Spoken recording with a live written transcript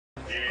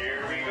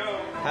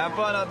Have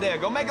fun out there.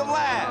 Go make them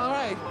laugh. All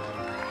right.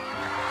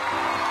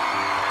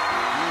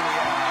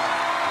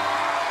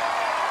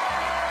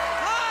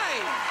 Hi.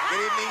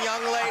 Good evening,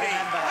 young lady.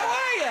 How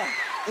are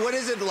you? What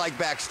is it like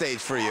backstage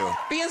for you?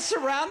 Being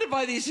surrounded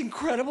by these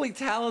incredibly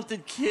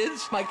talented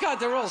kids. My God,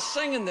 they're all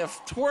singing, they're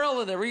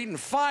twirling, they're eating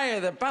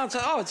fire, they're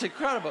bouncing. Oh, it's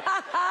incredible.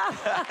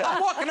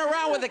 I'm walking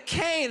around with a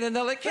cane, and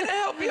they're like, "Can I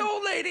help you,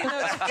 old lady?" And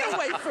I like, "Get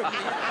away from me."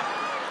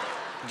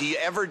 Do you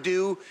ever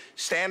do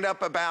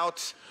stand-up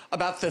about...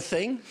 About the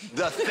thing?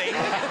 The thing?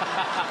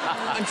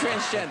 I'm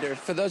transgender,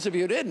 for those of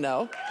you who didn't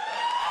know.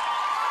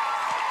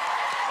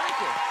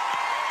 Thank you.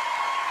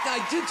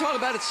 I do talk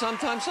about it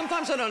sometimes.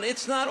 Sometimes I don't.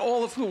 It's not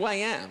all of who I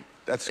am.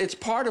 It's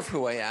part of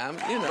who I am,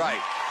 you know.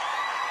 Right.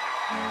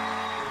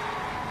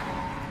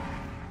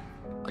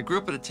 I grew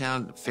up in a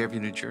town,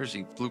 Fairview, New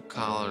Jersey, blue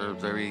collar,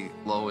 very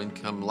low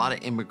income, a lot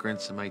of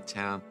immigrants in my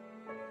town.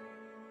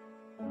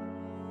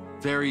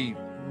 Very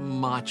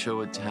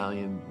macho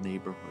Italian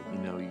neighborhood, you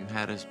know, you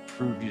had to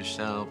prove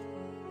yourself.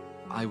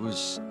 I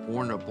was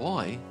born a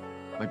boy.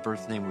 My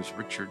birth name was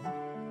Richard.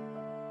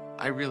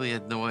 I really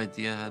had no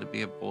idea how to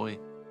be a boy.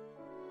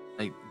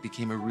 I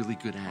became a really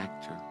good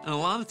actor. And a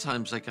lot of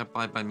times I got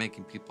by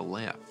making people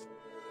laugh.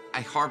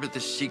 I harbored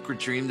this secret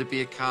dream to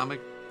be a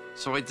comic,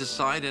 so I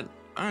decided,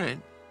 all right,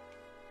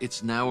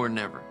 it's now or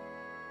never.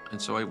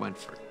 And so I went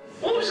for it.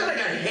 What was that, like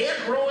a hair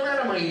growing out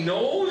of my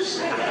nose?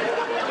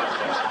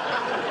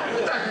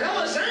 What the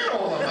hell is that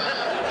all about?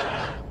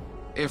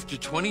 After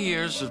 20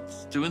 years of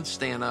doing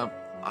stand-up,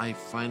 I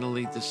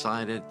finally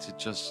decided to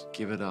just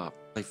give it up.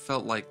 I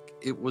felt like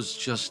it was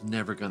just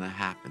never gonna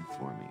happen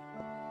for me.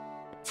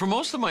 For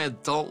most of my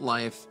adult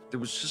life, there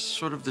was just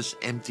sort of this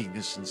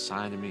emptiness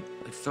inside of me.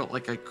 I felt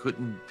like I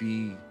couldn't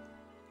be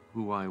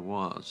who I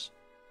was.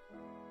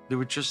 There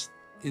were just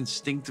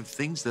instinctive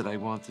things that I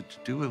wanted to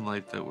do in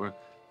life that were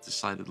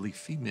decidedly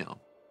female.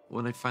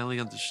 When I finally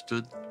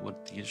understood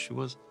what the issue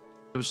was,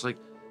 it was like,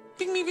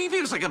 bing, bing, bing, bing.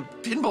 It was like a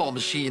pinball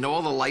machine. You know,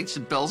 all the lights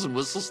and bells and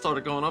whistles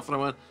started going off, and I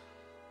went,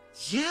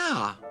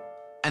 yeah.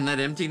 And that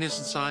emptiness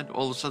inside,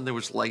 all of a sudden there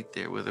was light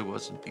there where there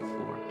wasn't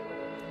before.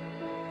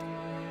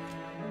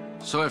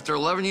 So after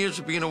 11 years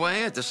of being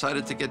away, I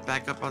decided to get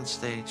back up on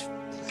stage.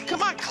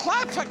 Come on,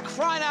 clap for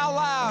crying out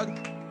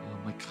loud.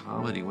 My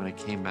comedy, when I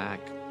came back,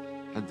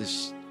 had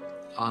this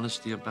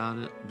honesty about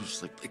it. It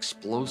was like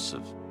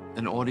explosive.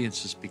 And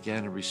audiences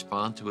began to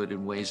respond to it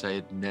in ways I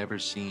had never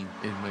seen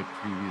in my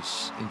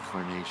previous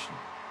incarnation.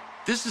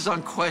 This is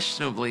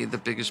unquestionably the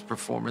biggest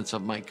performance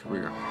of my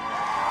career.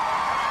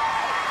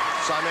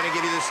 So I'm going to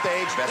give you the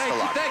stage. Best of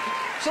luck. Thank you.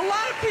 So a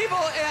lot of people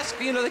ask,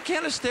 you know, they can't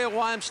understand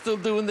why I'm still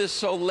doing this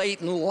so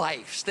late in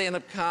life,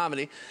 stand-up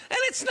comedy. And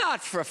it's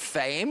not for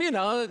fame, you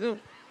know.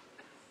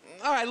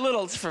 All right,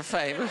 little it's for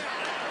fame.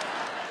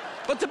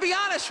 But to be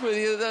honest with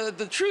you,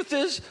 the truth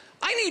is,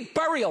 I need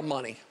burial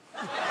money.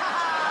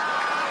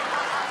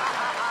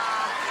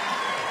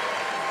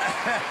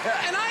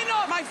 And I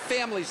know my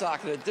family's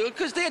not going to do it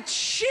because they're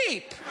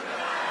cheap.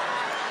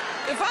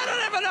 If I don't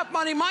have enough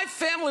money, my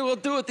family will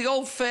do it the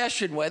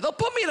old-fashioned way. They'll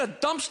put me in a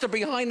dumpster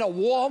behind a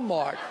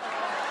Walmart.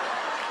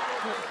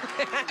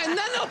 And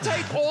then they'll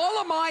take all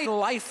of my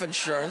life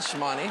insurance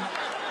money,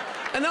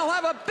 and they'll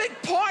have a big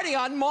party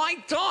on my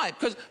dime,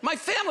 because my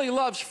family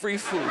loves free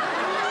food.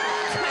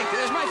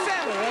 There's my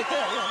family right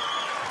there. Yeah.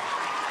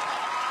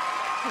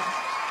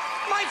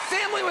 My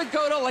family would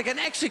go to, like, an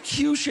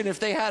execution if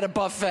they had a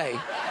buffet.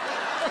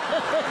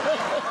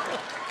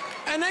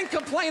 And then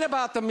complain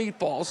about the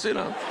meatballs, you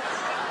know.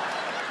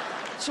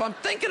 So I'm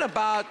thinking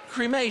about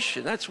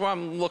cremation. That's what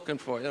I'm looking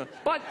for, you know.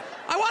 But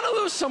I want to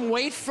lose some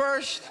weight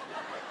first,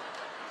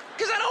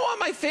 because I don't want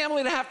my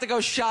family to have to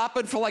go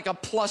shopping for, like, a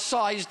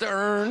plus-sized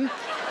urn.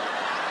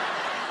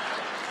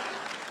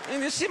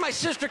 And you see my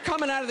sister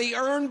coming out of the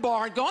urn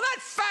barn going, "That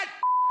fat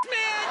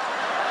man!"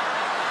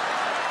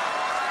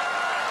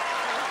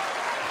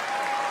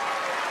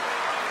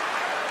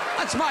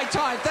 That's my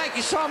time. Thank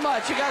you so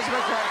much. You guys have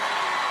been great.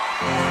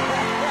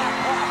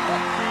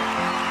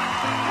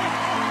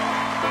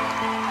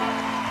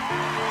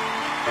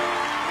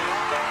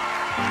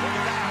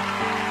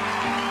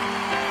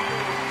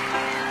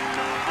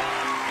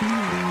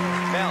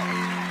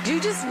 You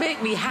just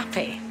make me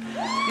happy,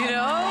 you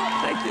know?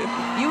 Thank you.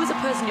 You as a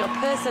person, your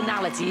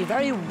personality, you're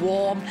very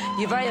warm,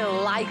 you're very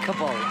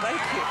likable.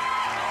 Thank you.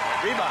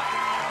 Reba.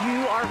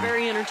 You are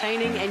very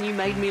entertaining, and you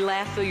made me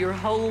laugh through your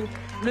whole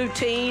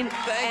routine.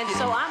 Thank you.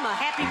 So I'm a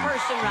happy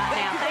person right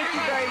now. Thank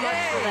you very much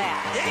for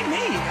that. Yay,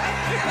 me.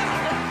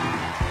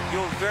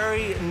 You're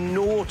very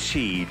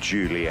naughty,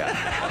 Julia.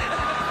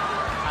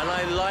 And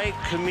I like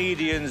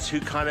comedians who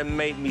kind of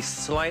make me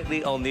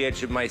slightly on the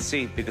edge of my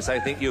seat because I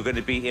think you're going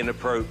to be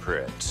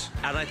inappropriate.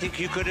 And I think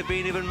you could have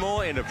been even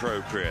more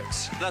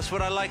inappropriate. That's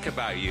what I like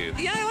about you.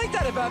 Yeah, I like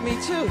that about me,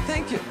 too.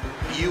 Thank you.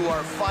 You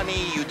are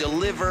funny, you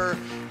deliver,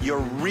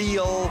 you're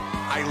real.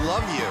 I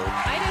love you.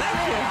 Thank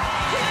you.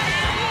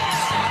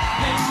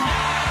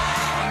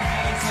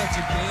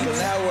 So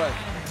now what?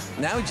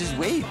 Now just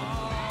wait.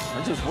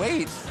 I just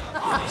wait.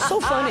 So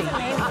funny.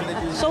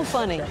 So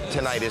funny.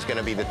 Tonight is going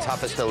to be the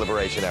toughest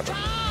deliberation ever.